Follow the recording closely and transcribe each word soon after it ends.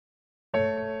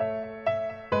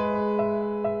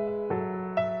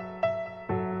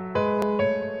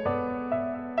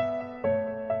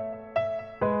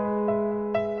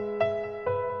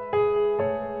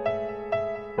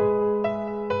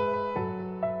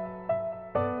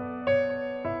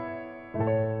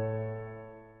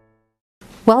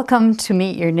Welcome to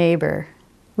Meet Your Neighbor.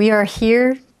 We are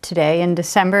here today in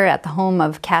December at the home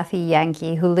of Kathy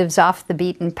Yankee, who lives off the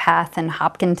beaten path in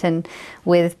Hopkinton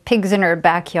with pigs in her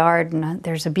backyard, and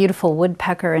there's a beautiful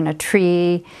woodpecker in a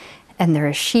tree, and there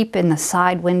are sheep in the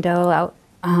side window out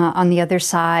on the other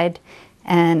side.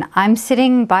 And I'm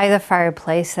sitting by the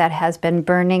fireplace that has been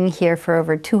burning here for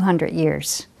over 200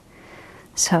 years.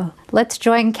 So let's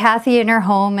join Kathy in her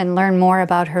home and learn more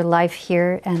about her life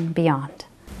here and beyond.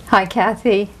 Hi,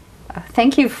 Kathy.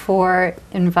 Thank you for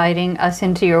inviting us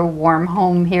into your warm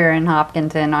home here in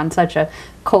Hopkinton on such a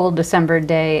cold December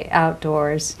day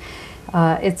outdoors.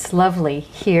 It's lovely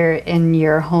here in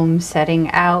your home setting,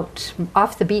 out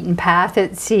off the beaten path.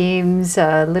 It seems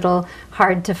a little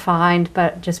hard to find,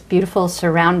 but just beautiful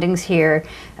surroundings here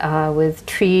with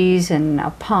trees and a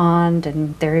pond,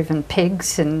 and there are even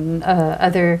pigs and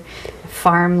other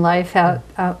farm life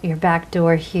out your back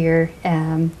door here.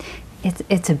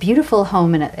 It's a beautiful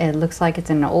home, and it looks like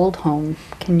it's an old home.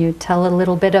 Can you tell a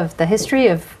little bit of the history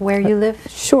of where you live?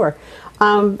 Sure.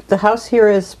 The house here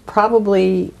is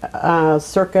probably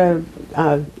circa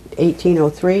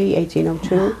 1803,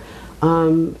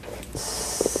 1802.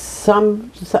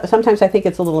 Sometimes I think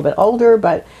it's a little bit older,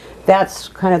 but that's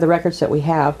kind of the records that we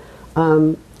have.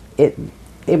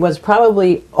 It was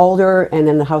probably older, and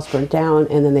then the house burnt down,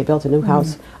 and then they built a new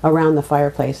house around the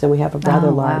fireplace, and we have a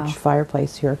rather large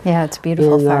fireplace here. Yeah, it's a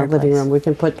beautiful in fireplace. the living room. We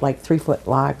can put like 3-foot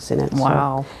logs in it.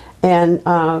 Wow. So. And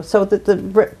so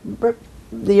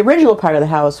the original part of the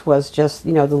house was just,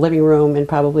 you know, the living room and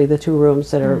probably the 2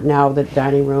 rooms that are now the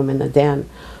dining room and the den.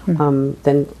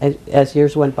 Then as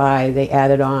years went by, they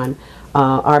added on.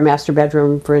 Our master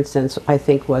bedroom, for instance, I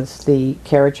think was the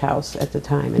carriage house at the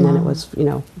time, and then it was, you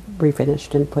know,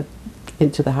 refinished and put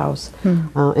into the house.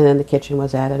 And then the kitchen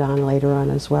was added on later on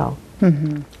as well.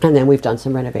 And then we've done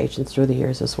some renovations through the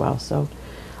years as well. So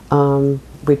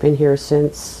we've been here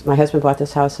since my husband bought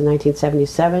this house in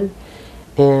 1977,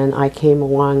 and I came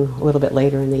along a little bit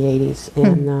later in the 80s,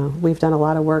 and we've done a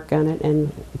lot of work on it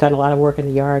and done a lot of work in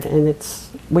the yard, and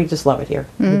we just love it here.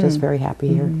 We're just very happy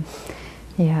here.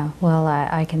 Yeah, well,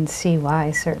 I can see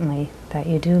why, certainly, that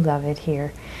you do love it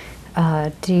here.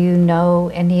 Do you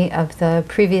know any of the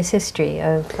previous history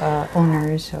of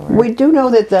owners? Or? We do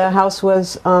know that the house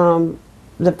was,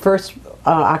 the first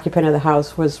occupant of the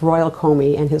house was Royal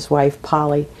Comey and his wife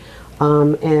Polly,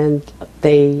 and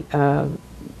they,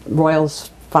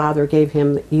 Royal's father gave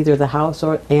him either the house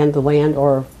and the land,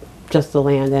 or just the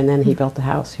land, and then he built the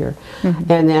house here.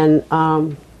 And then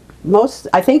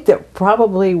I think that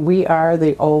probably we are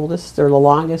the oldest or the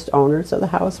longest owners of the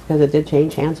house, because it did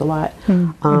change hands a lot,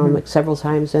 several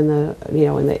times in the, you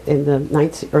know, in the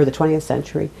 19th or the 20th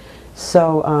century.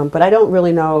 So, but I don't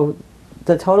really know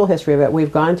the total history of it.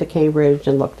 We've gone to Cambridge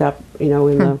and looked up, you know,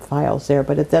 in the files there,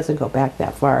 but it doesn't go back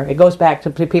that far. It goes back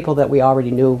to people that we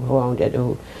already knew who owned it.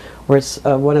 Who was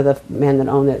one of the men that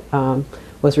owned it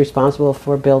was responsible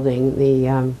for building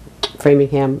the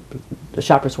Framingham, the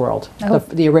Shoppers World,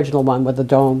 the original one with the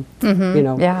dome, you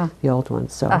know, the old one.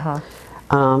 So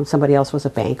somebody else was a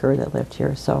banker that lived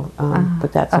here. So,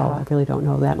 but that's all. I really don't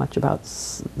know that much about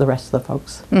the rest of the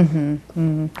folks.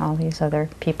 All these other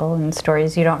people and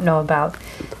stories you don't know about.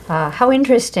 How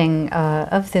interesting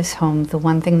of this home. The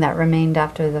one thing that remained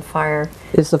after the fire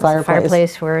is the fireplace. The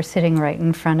fireplace we're sitting right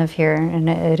in front of here, and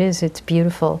it's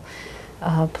beautiful.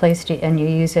 Place and you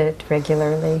use it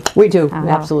regularly. We do,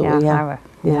 absolutely,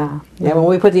 yeah. When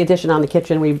we put the addition on the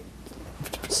kitchen, we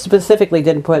specifically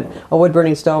didn't put a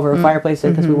wood-burning stove or a fireplace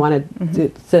in, because we wanted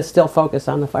to still focus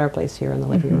on the fireplace here in the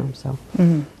living room. So,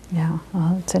 yeah,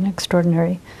 well, it's an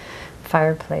extraordinary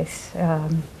fireplace,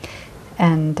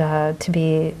 and to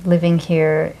be living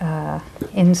here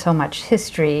in so much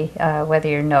history, whether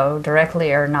you know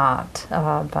directly or not,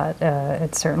 but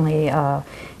it certainly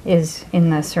is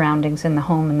in the surroundings, in the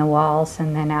home, in the walls,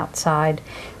 and then outside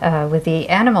with the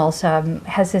animals.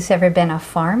 Has this ever been a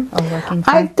farm, a working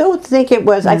farm? I don't think it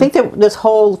was. I think that this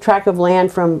whole tract of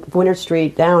land from Winter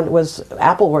Street down was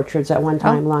apple orchards at one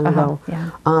time, long ago.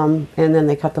 And then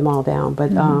they cut them all down.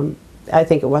 But I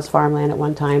think it was farmland at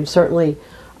one time. Certainly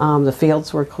the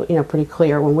fields were pretty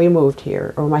clear when we moved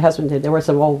here, or my husband did. There were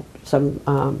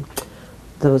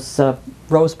those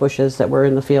rose bushes that were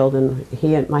in the field, and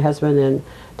he and my husband and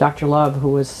Dr. Love,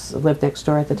 who lived next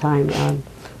door at the time,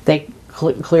 they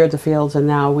cleared the fields, and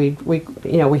now we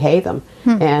hay them.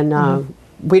 And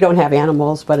we don't have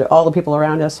animals, but all the people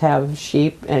around us have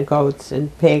sheep and goats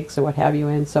and pigs and what have you,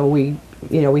 and so we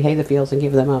hay the fields and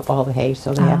give them all the hay,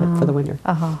 so they have it for the winter.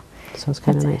 So it's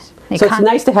kind of nice. So it's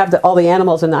nice to have all the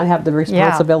animals and not have the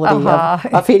responsibility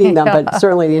of feeding them, but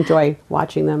certainly enjoy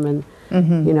watching them and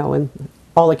and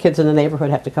all the kids in the neighborhood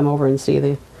have to come over and see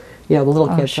the, the little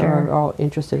Oh, kids sure. are all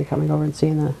interested in coming over and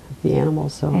seeing the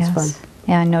animals, so Yes. it's fun.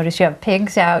 Yeah, I noticed you have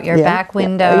pigs out your Yeah, back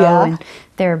window, yeah. and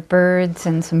there are birds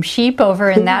and some sheep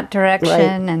over in that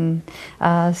direction,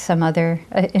 and some other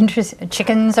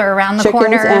chickens are around the Chickens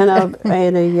corner.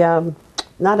 and a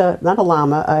not a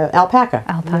llama, alpaca.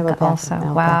 We have Alpaca also.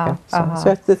 Wow.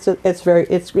 So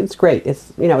it's great.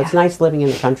 It's it's nice living in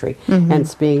the country and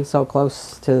it's being so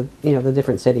close to the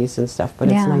different cities and stuff. But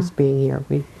it's nice being here.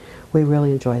 We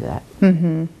really enjoy that.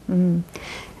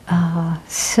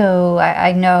 So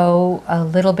I know a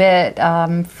little bit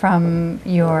from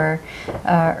your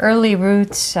early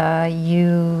roots.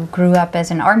 You grew up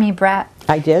as an Army brat.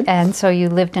 I did. And so you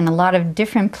lived in a lot of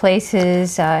different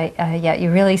places, yet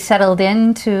you really settled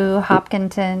into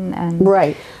Hopkinton. And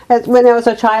Right. When I was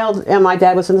a child, and my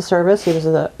dad was in the service. He was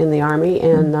in the Army,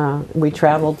 and we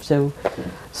traveled to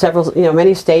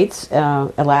many states.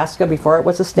 Alaska before it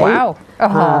was a state. Wow.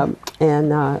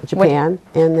 And Japan.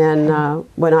 And then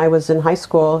when I was in high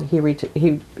school,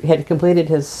 he had completed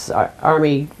his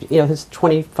Army, his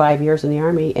 25 years in the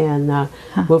Army, and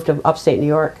moved to upstate New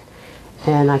York.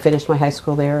 And I finished my high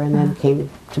school there, and then came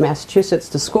to Massachusetts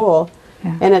to school.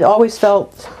 Yeah. And it always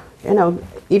felt,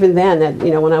 even then, that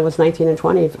when I was 19 and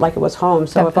 20, like it was home.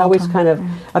 So I've always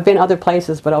I've been other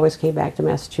places, but always came back to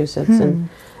Massachusetts. And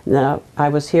I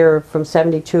was here from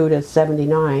 72 to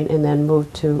 79, and then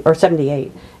or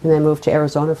 78, and then moved to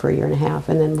Arizona for a year and a half,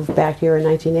 and then moved back here in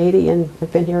 1980, and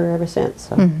I've been here ever since.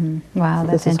 So. Wow,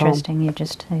 that's interesting. You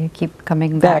keep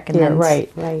coming back and here, then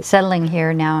right. settling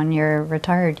here now in your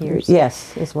retired years.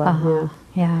 Yes, as well.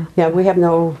 Yeah. Yeah, we have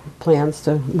no plans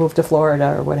to move to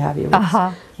Florida or what have you.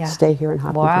 Stay here in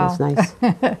Hopkinton. Wow. It's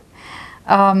nice.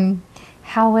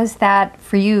 How was that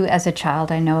for you as a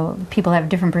child? I know people have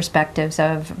different perspectives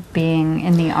of being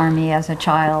in the Army as a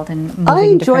child and moving I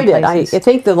enjoyed different it. places. I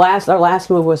think our last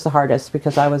move was the hardest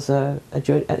because I was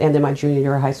ended my junior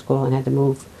year of high school and had to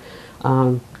move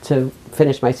to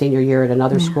finish my senior year at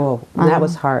another school, and that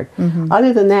was hard.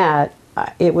 Other than that,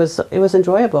 it was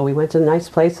enjoyable. We went to nice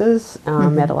places,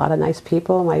 met a lot of nice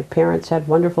people. My parents had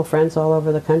wonderful friends all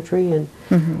over the country, and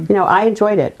I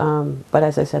enjoyed it. But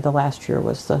as I said, the last year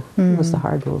was the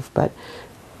hard move. But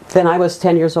then I was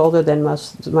 10 years older than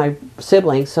most of my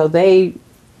siblings, so they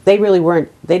really weren't.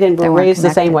 They didn't raised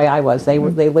the same way I was. They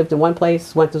lived in one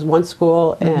place, went to one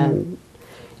school, and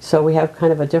so we have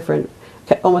kind of a different,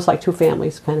 almost like two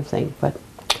families kind of thing. But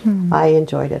I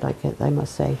enjoyed it. I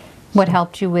must say. What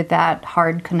helped you with that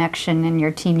hard connection in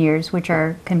your teen years, which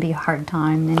can be a hard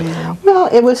time anyway? Well,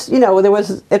 it was, there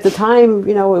was, at the time,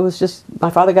 it was just, my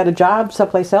father got a job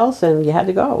someplace else and you had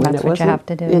to go. That's what you have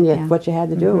to do. And what you had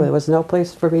to do. There was no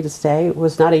place for me to stay. It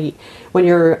was not when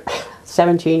you're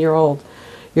 17-year-old,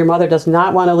 your mother does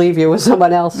not want to leave you with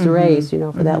someone else to raise,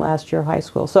 for that last year of high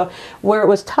school. So where it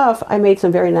was tough, I made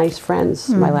some very nice friends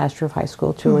my last year of high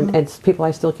school too, and people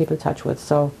I still keep in touch with.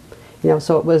 So,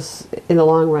 so it was, in the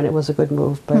long run, it was a good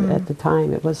move, but at the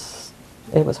time it was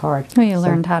hard. Well, you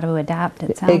learned how to adapt,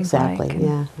 it sounds exactly, like.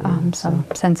 Yeah. Some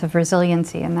sense of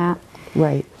resiliency in that.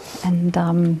 Right. And,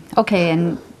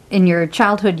 and in your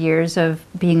childhood years of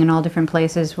being in all different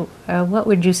places, what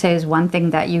would you say is one thing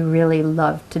that you really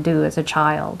loved to do as a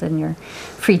child in your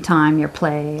free time, your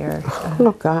play? Or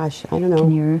oh, gosh, I don't know.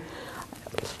 Can you...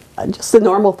 Just the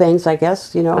normal things, I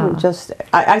guess. Just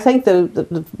I think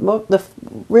the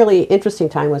really interesting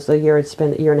time was the year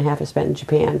and a half I spent in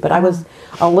Japan. But I was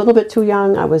a little bit too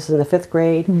young. I was in the 5th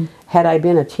grade. Had I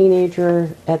been a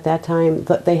teenager at that time,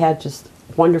 they had just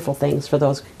wonderful things for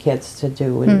those kids to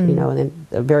do, and and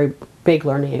a very big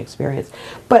learning experience.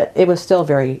 But it was still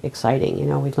very exciting.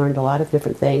 We learned a lot of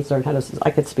different things. Learned how to. I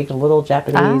could speak a little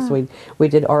Japanese. We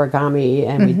did origami,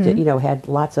 and we did, had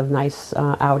lots of nice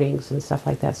outings and stuff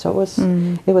like that. So it was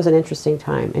an interesting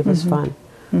time. It was fun.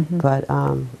 But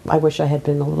I wish I had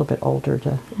been a little bit older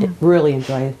to really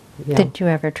enjoy it. Did you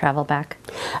ever travel back?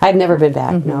 I've never been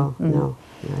back. No,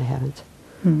 I haven't.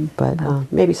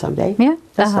 But maybe someday. Yeah.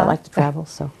 Yes, I like to travel.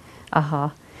 So.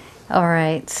 All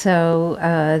right. So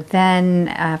then,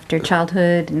 after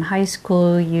childhood and high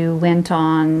school, you went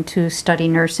on to study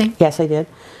nursing? Yes, I did.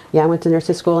 Yeah, I went to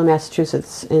nursing school in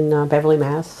Massachusetts, in Beverly,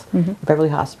 Mass. Beverly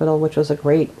Hospital, which was a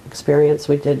great experience.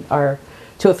 We did our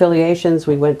 2 affiliations.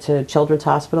 We went to Children's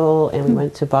Hospital, and we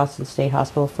went to Boston State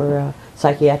Hospital for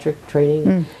psychiatric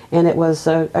training. And it was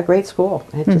a great school.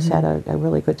 I just had a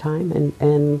really good time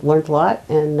and learned a lot.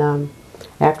 And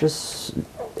after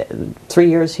 3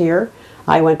 years here,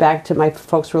 I went back to, my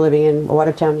folks were living in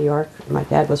Watertown, New York. My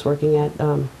dad was working at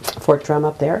Fort Drum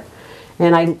up there.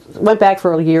 And I went back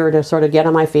for a year to sort of get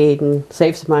on my feet and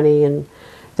save some money. And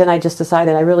then I just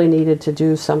decided I really needed to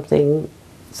do something,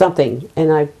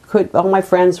 and I could. All my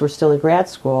friends were still in grad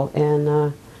school,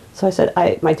 and so I said,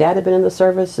 my dad had been in the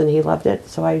service and he loved it,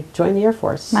 so I joined the Air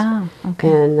Force. Wow, okay.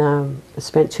 And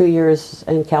spent 2 years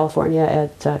in California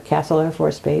at Castle Air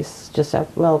Force Base, just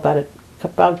about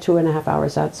 2.5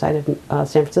 hours outside of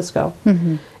San Francisco.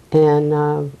 Mm-hmm.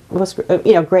 And it was,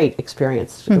 great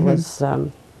experience. Mm-hmm. It was,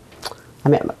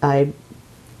 I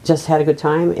just had a good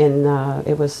time, and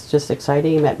it was just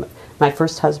exciting. I met my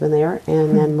first husband there,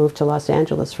 and then moved to Los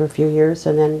Angeles for a few years,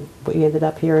 and then we ended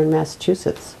up here in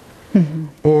Massachusetts.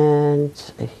 Mm-hmm. And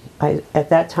at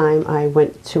that time, I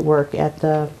went to work at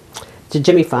the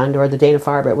Jimmy Fund, or the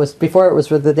Dana-Farber. It was before it was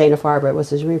with the Dana-Farber. It was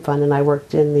the Jimmy Fund, and I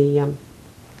worked in the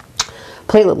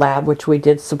platelet lab, which we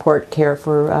did support care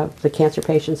for the cancer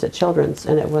patients at Children's,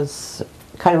 and it was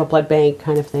kind of a blood bank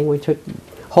kind of thing. We took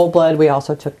whole blood. We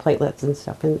also took platelets and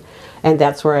stuff, and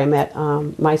that's where I met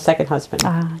my second husband.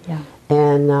 Yeah.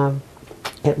 And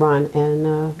at Ron,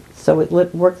 and so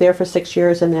worked there for 6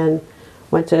 years, and then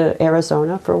went to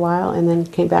Arizona for a while, and then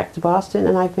came back to Boston,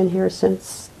 and I've been here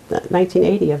since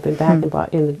 1980. I've been back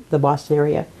in the Boston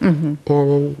area, and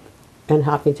in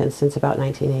Hopkinton since about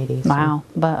 1980. Wow,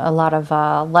 but a lot of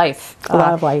life. A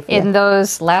lot of life, in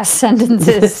those last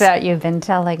sentences that you've been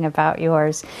telling about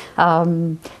yours.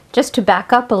 Just to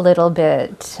back up a little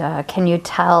bit, can you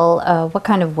tell what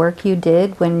kind of work you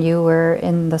did when you were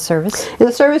in the service? In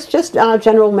the service, just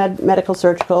general medical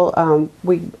surgical.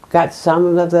 We got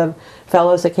some of the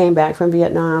fellows that came back from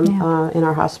Vietnam in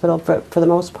our hospital. For the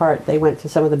most part, they went to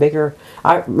some of the bigger.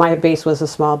 My base was a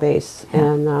small base,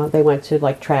 and they went to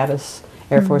like Travis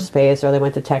Air Force Base, or they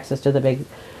went to Texas to the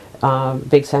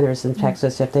big centers in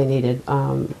Texas if they needed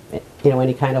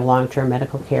any kind of long-term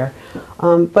medical care.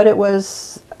 But it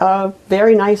was a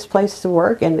very nice place to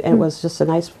work, and it was just a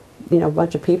nice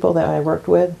bunch of people that I worked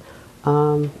with.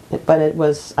 But it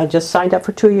was, I just signed up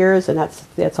for 2 years, and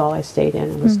that's all I stayed in.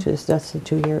 It was just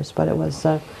 2 years, but it was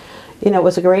it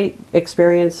was a great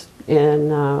experience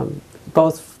in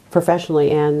both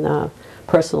professionally and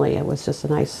personally. It was just a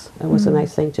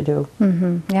nice thing to do.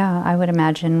 Yeah, I would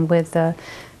imagine with the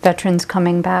veterans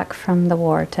coming back from the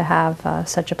war to have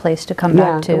such a place to come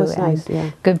back to, it was and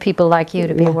nice, good people like you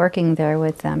to be working there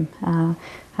with them.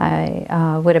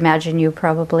 I would imagine you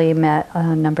probably met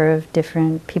a number of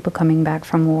different people coming back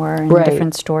from war, and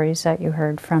different stories that you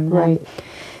heard from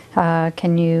them.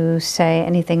 Can you say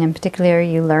anything in particular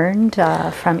you learned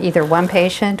from either one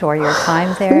patient or your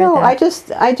time there? No, I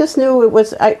just knew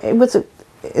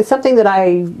it's something that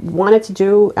I wanted to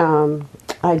do.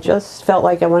 I just felt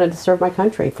like I wanted to serve my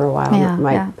country for a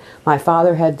while. My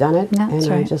father had done it,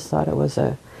 and I just thought it was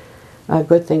a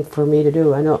good thing for me to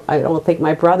do. I don't think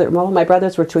my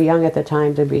brothers were too young at the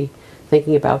time to be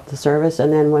thinking about the service,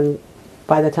 and then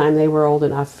by the time they were old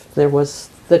enough,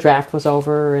 the draft was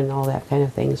over and all that kind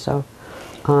of thing. So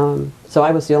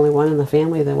I was the only one in the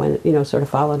family that went, sort of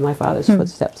followed my father's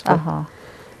footsteps.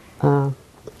 But,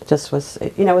 just was,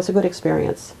 it was a good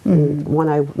experience, and one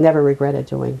I never regretted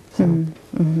doing. So,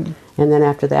 and then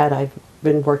after that, I've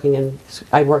been working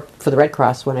I worked for the Red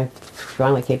Cross when I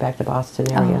finally came back to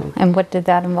Boston area. And what did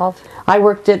that involve? I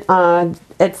worked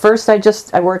at first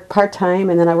I worked part-time,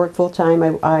 and then I worked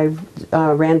full-time. I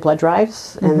ran blood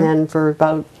drives, and then for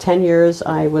about 10 years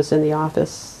I was in the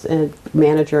office and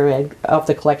manager of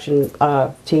the collection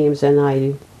teams, and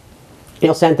I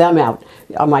sent them out,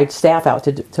 my staff out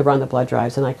to run the blood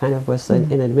drives, and I kind of was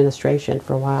in administration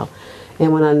for a while.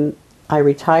 And when I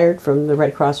retired from the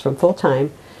Red Cross from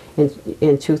full-time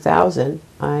in 2000,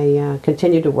 I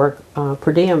continued to work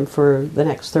per diem for the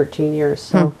next 13 years.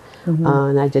 So,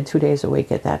 and I did 2 days a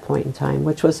week at that point in time,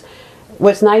 which was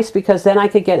nice because then I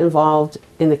could get involved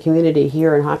in the community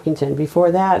here in Hopkinton.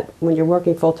 Before that, when you're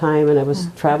working full-time and I was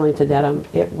traveling to Dedham,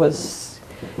 it was,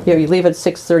 you leave at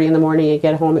 6:30 in the morning and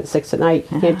get home at 6 at night.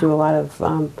 You can't do a lot of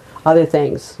other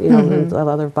things,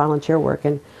 other volunteer work.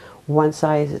 And once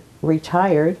I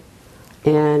retired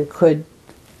and could,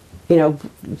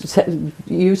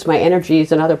 use my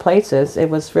energies in other places, it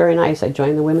was very nice. I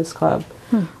joined the Women's Club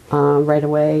right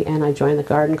away, and I joined the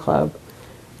Garden Club.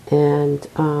 And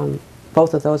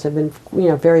both of those have been,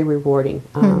 very rewarding.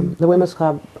 The Women's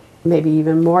Club, maybe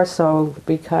even more so,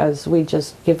 because we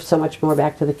just give so much more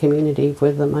back to the community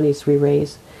with the monies we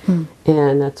raise.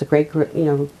 And that's a great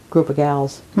group of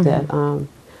gals that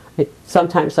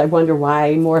sometimes I wonder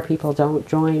why more people don't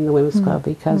join the Women's Club,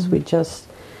 because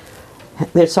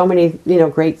there's so many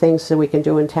great things that we can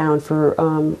do in town for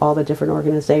all the different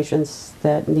organizations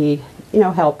that need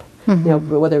help,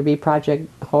 whether it be Project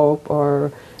Hope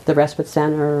or the Respite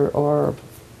Center or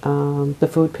the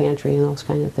food pantry and those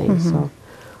kind of things. So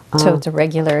So it's a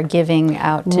regular giving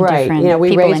out to right. different You know,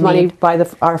 we people raise in money need. by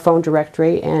our phone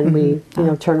directory, and we, you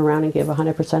know, turn around and give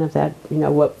 100% of that. You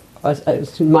know, what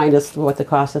minus what the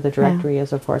cost of the directory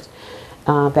is, of course,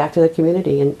 back to the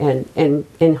community and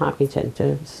in Hopkinton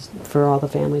for all the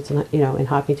families, in, you know, in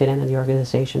Hopkinton and in the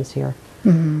organizations here.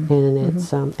 And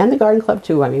it's and the garden club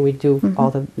too. I mean, we do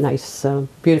all the nice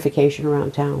beautification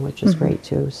around town, which is great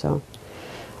too. So,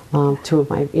 two of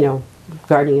my, you know,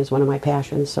 gardening is one of my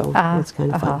passions, so it's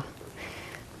kind of fun.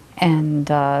 And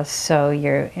so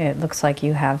it looks like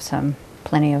you have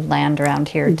plenty of land around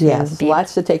here to yes, be.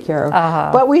 lots to take care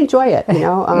of. But we enjoy it, you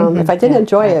know. If I didn't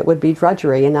enjoy it, it would be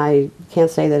drudgery, and I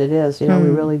can't say that it is. You know, we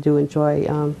really do enjoy,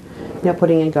 you know,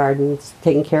 putting in gardens,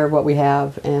 taking care of what we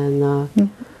have, and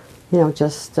you know,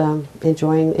 just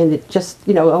enjoying, and it just,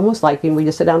 you know, almost like when we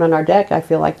just sit down on our deck, I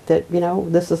feel like that, you know,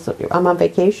 I'm on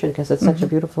vacation because it's such a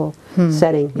beautiful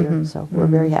setting here. So we're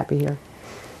very happy here.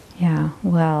 Yeah,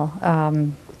 well,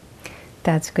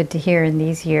 that's good to hear in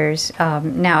these years.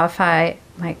 Now, if I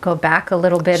might go back a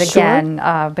little bit again,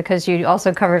 because you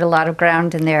also covered a lot of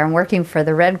ground in there and working for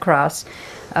the Red Cross.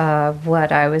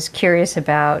 What I was curious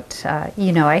about,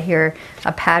 you know, I hear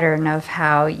a pattern of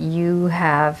how you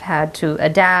have had to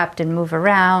adapt and move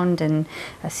around and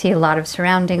see a lot of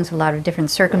surroundings, a lot of different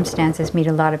circumstances, meet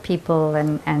a lot of people,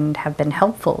 and have been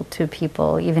helpful to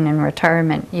people even in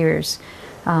retirement years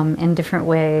in different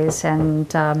ways.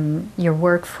 And your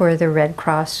work for the Red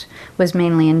Cross was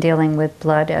mainly in dealing with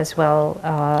blood as well,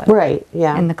 right?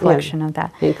 Yeah, in the collection of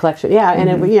that. In collection, yeah, and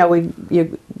it, you know,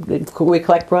 we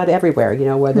collect blood everywhere. You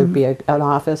know, whether it be an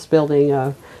office building,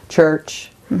 a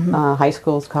church, high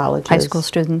schools, colleges, High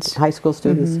school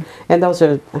students, and those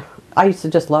are. I used to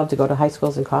just love to go to high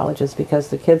schools and colleges because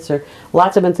the kids are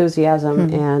lots of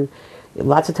enthusiasm and.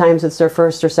 Lots of times it's their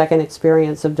first or second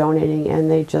experience of donating,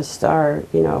 and they just are,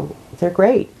 you know, they're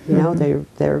great. You know,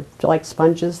 they're like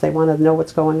sponges. They want to know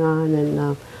what's going on,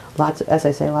 and lots, as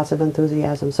I say, lots of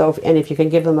enthusiasm. So, if you can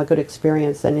give them a good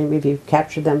experience, then maybe you've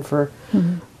captured them for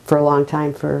a long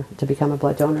time to become a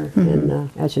blood donor. And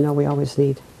as you know, we always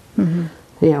need. You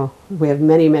know, we have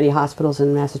many hospitals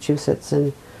in Massachusetts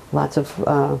and lots of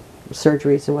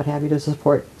surgeries and what have you to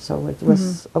support. So it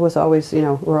was always, you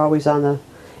know, we're always on the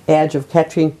edge of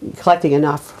collecting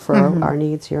enough for our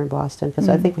needs here in Boston, because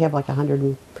I think we have like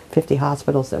 150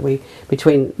 hospitals that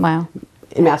between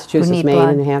in Massachusetts, Maine,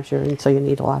 and New Hampshire, and so you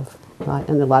need a lot,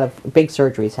 and a lot of big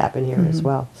surgeries happen here as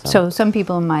well. So some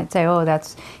people might say, oh,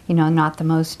 that's, you know, not the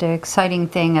most exciting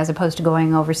thing as opposed to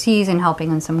going overseas and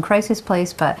helping in some crisis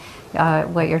place, but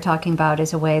what you're talking about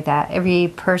is a way that every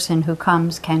person who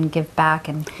comes can give back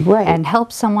and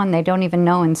help someone they don't even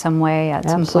know in some way at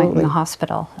some point in the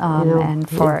hospital, you know, and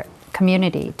for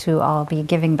community to all be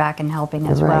giving back and helping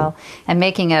as well, and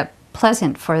making it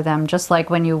pleasant for them, just like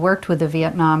when you worked with the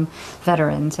Vietnam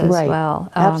veterans as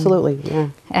well. Absolutely,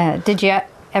 yeah. Did you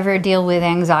ever deal with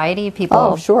anxiety,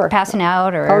 people passing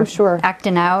out or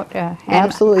acting out?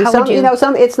 Absolutely. Some, you know,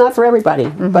 it's not for everybody,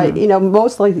 but you know,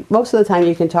 most of the time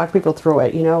you can talk people through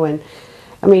it, you know, and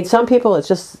I mean, some people it's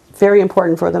just very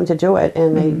important for them to do it,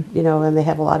 and they, you know, and they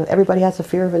have everybody has a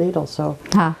fear of a needle, so.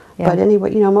 But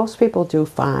anyway, you know, most people do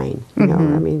fine. You know,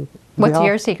 I mean. What's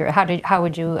your secret? How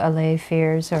would you allay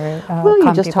fears or well,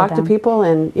 you just talk to people,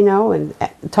 and you know, and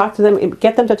talk to them,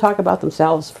 get them to talk about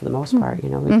themselves for the most part, you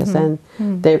know, because then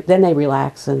they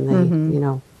relax and they you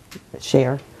know,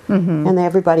 share, and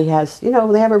everybody has, you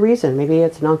know, they have a reason. Maybe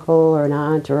it's an uncle or an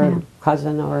aunt or a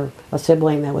cousin or a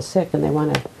sibling that was sick, and they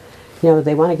want to, you know,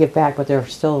 they want to give back, but they're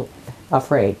still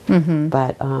afraid.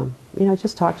 But you know,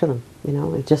 just talk to them, you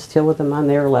know, and just deal with them on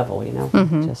their level, you know,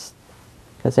 just.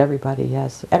 Because everybody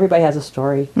has a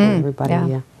story. Everybody,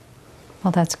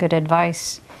 Well, that's good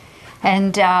advice.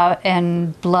 And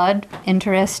blood,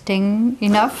 interesting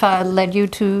enough, led you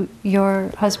to your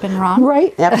husband Ron.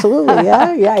 Right, absolutely,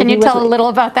 yeah. Can you tell a little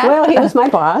about that? Well, he was my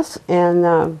boss,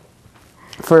 and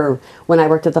for when I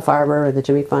worked at the Farber or the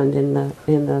Jimmy Fund in the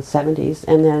 70s,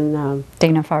 and then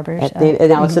Dana-Farber's.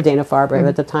 Now it's the Dana-Farber.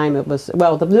 At the time, it was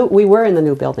we were in the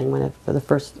new building for the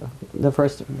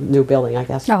first new building, I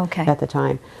guess. At the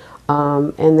time,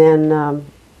 and then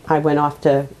I left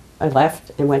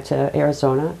and went to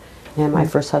Arizona, and my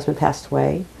first husband passed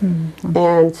away,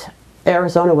 and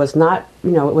Arizona was not, you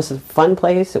know, it was a fun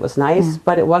place. It was nice,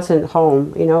 but it wasn't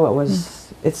home. You know, it was.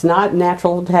 It's not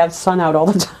natural to have sun out all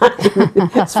the time,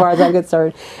 as far as I'm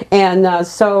concerned. And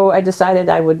so I decided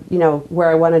I would, you know, where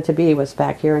I wanted to be was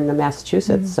back here in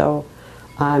Massachusetts. So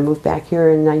I moved back here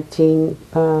in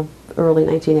early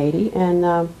 1980,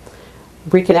 and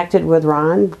reconnected with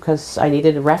Ron because I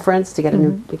needed a reference to get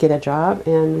to get a job,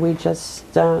 and we just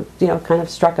you know, kind of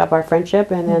struck up our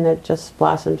friendship, and then it just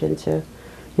blossomed into,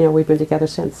 you know, we've been together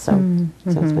since. So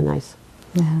so it's been nice.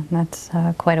 Yeah, that's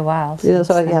quite a while. Yeah,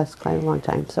 so yeah, it's quite a long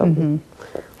time. So.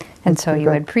 And so you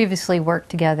had previously worked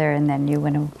together, and then you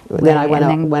went away. Then I went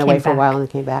away for a while and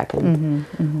came back, and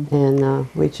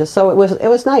we just, so it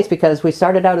was nice because we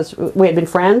started out as, we had been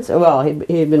friends. Well, he'd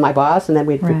been my boss, and then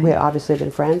we obviously been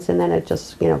friends, and then it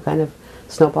just, you know, kind of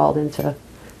snowballed into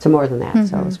more than that.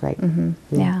 So it was great.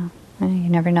 Yeah. You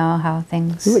never know how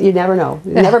things. You never know.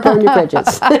 You never burn your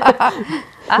bridges.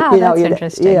 Ah, you know, that's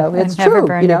interesting. You know, it's never true.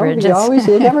 burn You know, your bridges.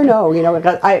 you never know. You know,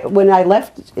 when I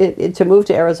left to move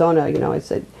to Arizona, you know,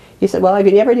 he said, well,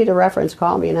 if you ever need a reference,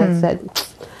 call me. And I said,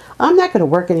 I'm not going to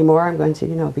work anymore. I'm going to,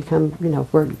 you know, become, you know,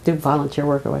 do volunteer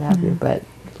work or what have you. But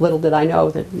little did I know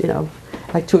that, you know,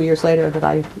 like 2 years later that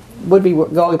I would be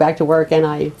going back to work, and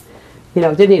I, you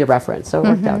know, did need a reference. So it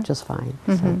worked out just fine.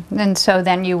 So. And so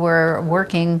then you were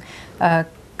working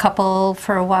couple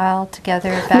for a while together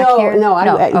back here? No,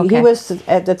 Okay. he was,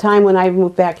 at the time when I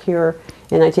moved back here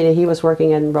in 1980, he was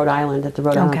working in Rhode Island at the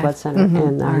Rhode Island Blood Center,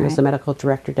 and he was the medical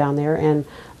director down there, and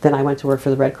then I went to work for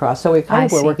the Red Cross. So we kind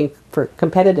of were working for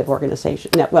competitive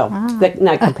organizations, not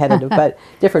competitive, but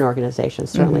different organizations,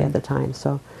 certainly at the time.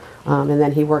 So, and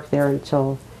then he worked there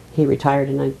until he retired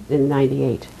in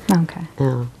 98. Okay.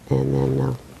 And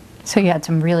then... So you had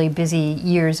some really busy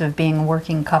years of being a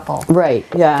working couple. Right,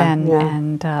 yeah.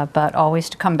 And but always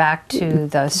to come back to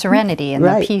the serenity and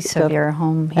the peace of your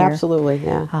home here. Absolutely,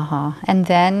 yeah. And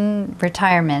then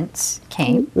retirements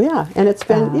came. Yeah, and it's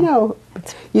been, you know,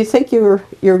 you think you're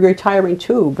retiring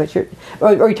to, but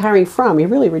or retiring from, you're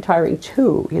really retiring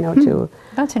to, you know, to.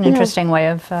 That's an interesting way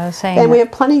of saying it. And we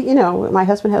have plenty, you know, my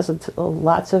husband has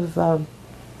lots of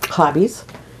hobbies.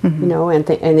 You know, and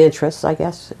interests, I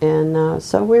guess, and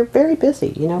so we're very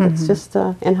busy. You know, it's just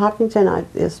and Hopkinton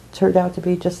is turned out to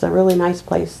be just a really nice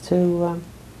place to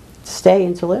stay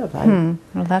and to live.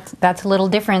 Well, that's a little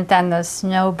different than the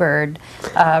snowbird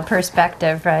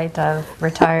perspective, right? Of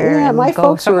retire. Yeah, and my go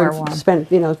folks somewhere who warm. spent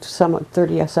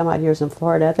 30 some odd years in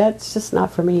Florida. That's just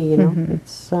not for me. You know,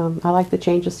 it's I like the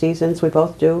change of seasons. We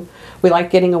both do. We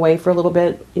like getting away for a little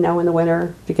bit. You know, in the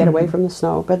winter to get away from the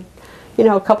snow, but you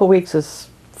know, a couple weeks is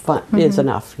fun. It's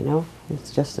enough, you know.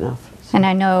 It's just enough. So. And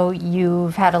I know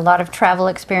you've had a lot of travel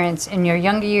experience in your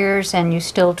younger years, and you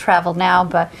still travel now.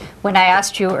 But when I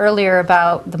asked you earlier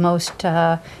about the most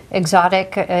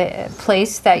exotic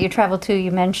place that you traveled to, you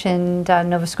mentioned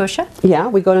Nova Scotia. Yeah,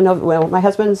 we go to Nova. Well, my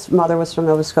husband's mother was from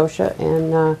Nova Scotia,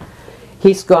 and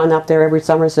he's gone up there every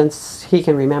summer since he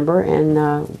can remember, and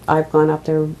I've gone up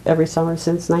there every summer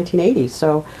since 1980.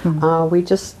 So we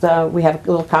just we have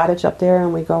a little cottage up there,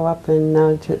 and we go up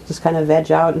and just kind of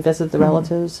veg out and visit the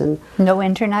relatives. And no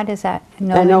internet, is that?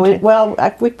 Well,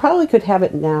 we probably could have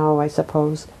it now, I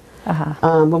suppose.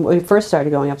 When we first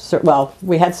started going up, well,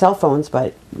 we had cell phones,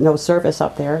 but no service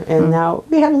up there, and now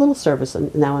we have a little service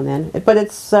now and then. But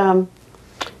it's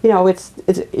you know, it's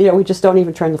you know, we just don't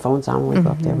even turn the phones on when we go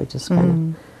up there. We just kind of,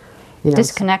 you know,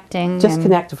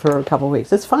 disconnect for a couple of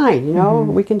weeks. It's fine, you know,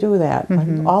 we can do that.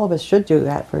 All of us should do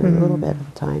that for a little bit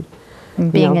of time.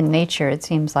 Being in nature, it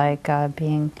seems like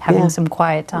having some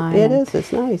quiet time. It is.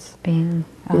 It's nice. Being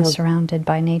surrounded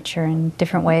by nature in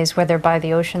different ways, whether by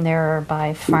the ocean there or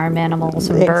by farm animals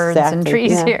and birds and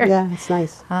trees here. Yeah, it's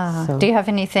nice. Do you have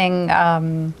anything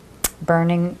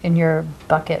burning in your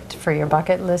bucket for your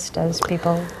bucket list, as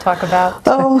people talk about?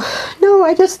 Oh, no,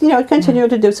 I just, you know, continue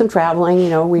to do some traveling. You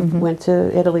know, we went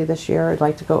to Italy this year. I'd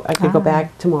like to go. I could go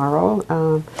back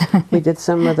tomorrow. We did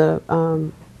some of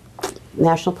the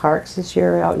national parks this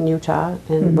year out in Utah,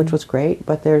 and which was great.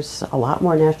 But there's a lot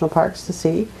more national parks to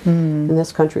see, and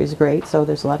this country is great. So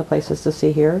there's a lot of places to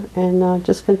see here, and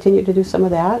just continue to do some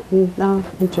of that and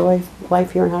enjoy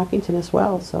life here in Hopkinton as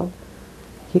well. So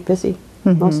keep busy.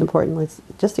 Most importantly, it's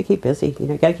just to keep busy. You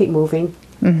know, you got to keep moving.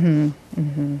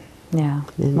 Yeah.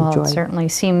 And Well, enjoy. it certainly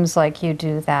seems like you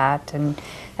do that. And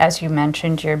as you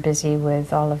mentioned, you're busy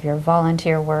with all of your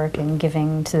volunteer work and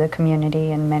giving to the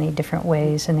community in many different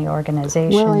ways in the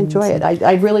organization. Well, I enjoy it.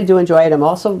 I really do enjoy it. I'm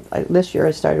also, this year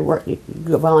I started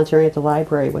volunteering at the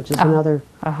library, which is another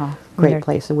great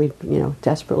place. And we, you know,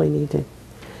 desperately need to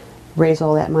raise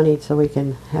all that money so we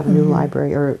can have a new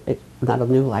library, or not a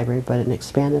new library, but an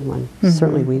expanded one.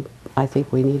 Certainly, I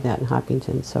think we need that in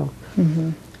Hopkinton. So,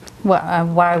 Well,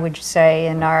 why would you say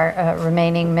in our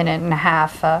remaining minute and a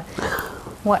half?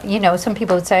 What, you know, some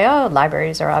people would say, "Oh,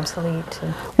 libraries are obsolete."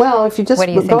 Well, if you just What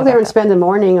do you think go there about and that? spend a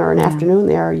morning or an afternoon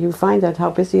there, you find out how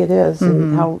busy it is,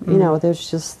 and how, you know, there's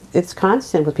just, it's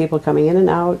constant with people coming in and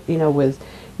out, you know, with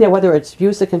you know, whether it's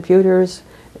use of computers,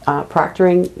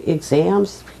 proctoring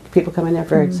exams. People come in there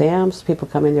for exams. People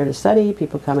come in there to study.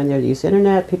 People come in there to use the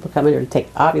internet. People come in there to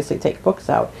obviously take books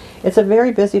out. It's a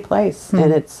very busy place,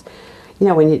 and it's, you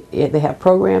know, when they have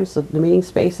programs, the meeting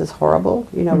space is horrible.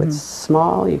 You know, it's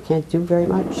small. You can't do very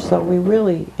much. So we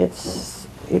really,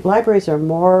 libraries are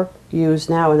more used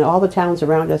now, and all the towns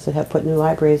around us that have put new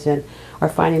libraries in are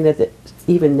finding that it's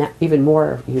even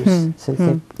more use since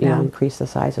they've increased the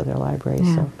size of their libraries.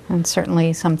 Yeah. So. And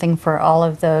certainly something for all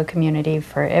of the community,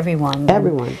 for everyone.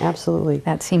 Everyone, absolutely.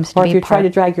 That seems to be Or if you try to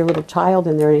drag your little child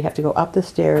in there and you have to go up the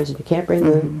stairs and you can't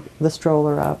bring the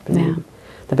stroller up, and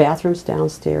the bathroom's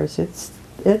downstairs, it's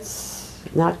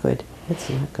not good. It's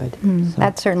not good. So.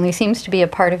 That certainly seems to be a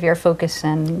part of your focus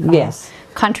and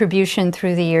contribution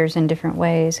through the years in different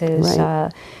ways is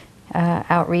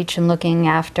outreach and looking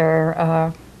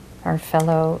after our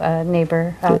fellow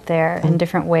neighbor out there in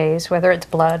different ways, whether it's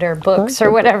blood or books or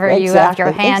whatever. You have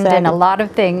your hand in a lot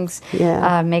of things,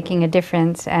 making a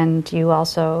difference, and you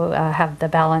also have the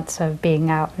balance of being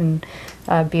out in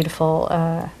a beautiful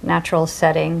natural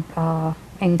setting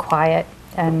in quiet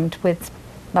and with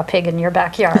a pig in your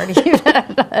backyard.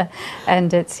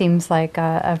 And it seems like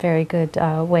a very good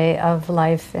way of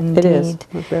life indeed. It is.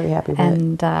 I'm very happy with it.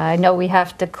 And I know we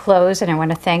have to close, and I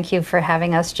want to thank you for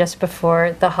having us just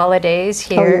before the holidays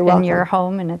here in your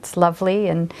home, and it's lovely.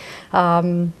 And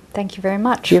thank you very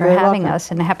much for having us,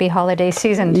 and a happy holiday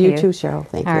season to you. You too, Cheryl.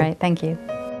 Thank you. All right, thank you.